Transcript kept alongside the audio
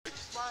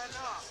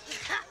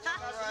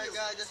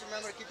Alright, just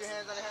remember to keep your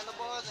hands on the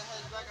handlebars and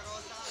heads back at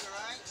all times,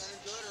 alright? And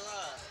enjoy the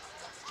ride.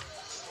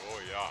 Oh,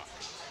 yeah.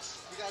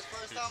 You guys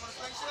first time on the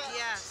slingshot?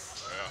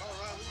 Yes. Yeah.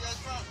 Alright, where you guys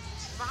from?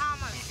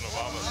 Bahamas.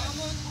 Bahamas.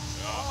 Bahamas?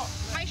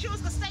 Yeah. My shoes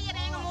can stay at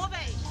the angle move.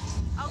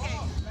 Okay.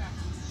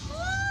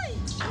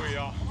 Oh,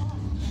 yeah.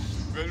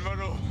 Well,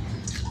 Manu.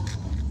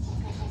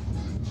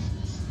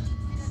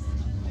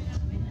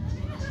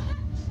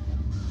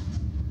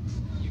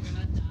 You're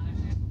gonna die,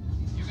 man.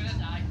 You're gonna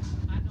die.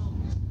 I know.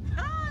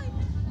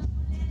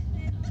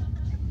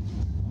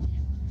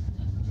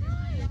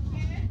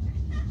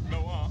 No,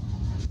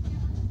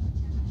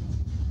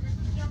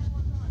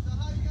 So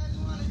how you guys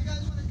want it? You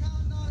guys want to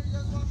count down or you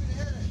just want me to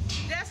hit it?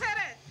 Just hit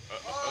it.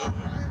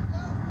 Alright,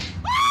 go.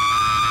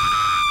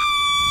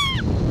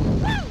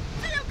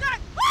 Feel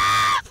good.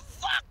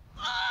 Fuck.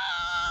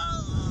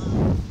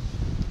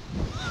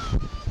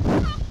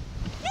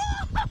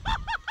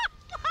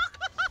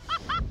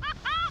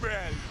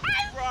 Well,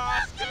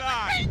 cross the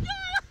line.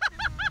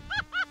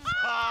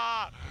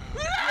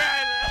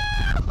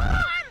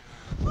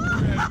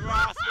 Well,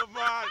 cross the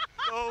man.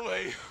 No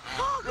way.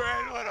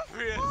 Well, what a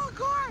feel. Oh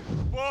God.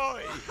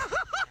 Boy.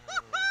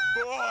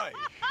 Boy.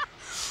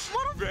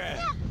 Motherfucker.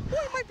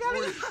 Boy, my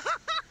belly.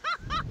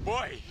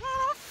 Boy.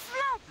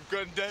 Motherfucker. You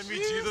couldn't tell me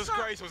Jesus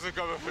Christ wasn't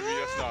coming for me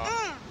just now.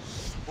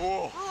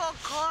 Oh. Oh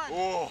God.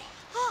 Oh.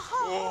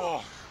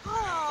 Oh.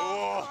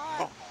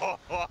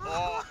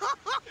 Oh.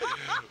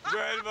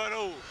 Well,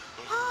 Manu.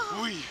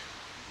 We.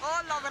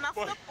 Oh, love, and I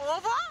Boy. flip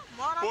over?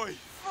 Boy.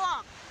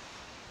 Motherfuck.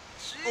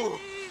 Oh.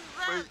 Jesus.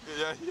 Wait,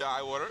 yeah,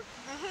 I water.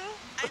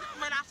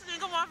 Man, I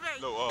think of my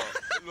face. No,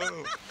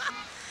 no.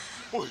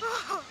 Oi,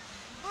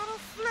 What a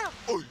flip.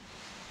 oi,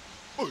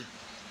 oi.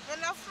 When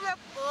I flip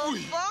Oi.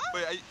 over.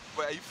 Wait, I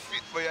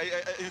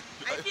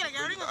feel like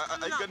everything was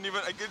coming up.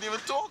 I couldn't even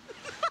talk.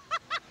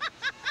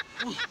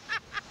 Oi,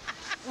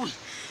 oi,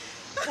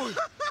 oi,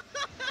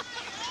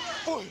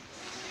 oi,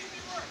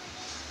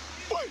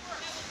 oi,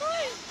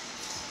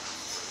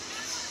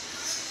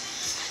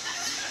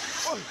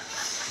 oi.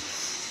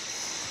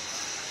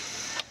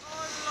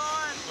 Oh,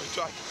 Lord. Oi,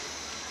 try.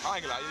 I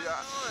ain't gonna lie,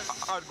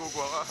 I'd go on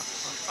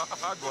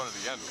to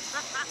the end. It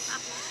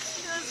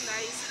was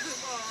nice.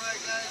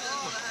 Alright guys, just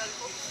go ahead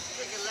and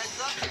take your legs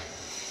up.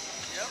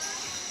 Yep.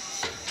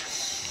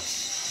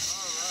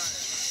 Alright.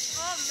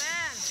 Oh,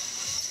 man.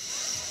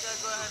 You guys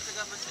go ahead and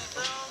pick up your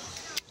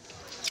seatbelt.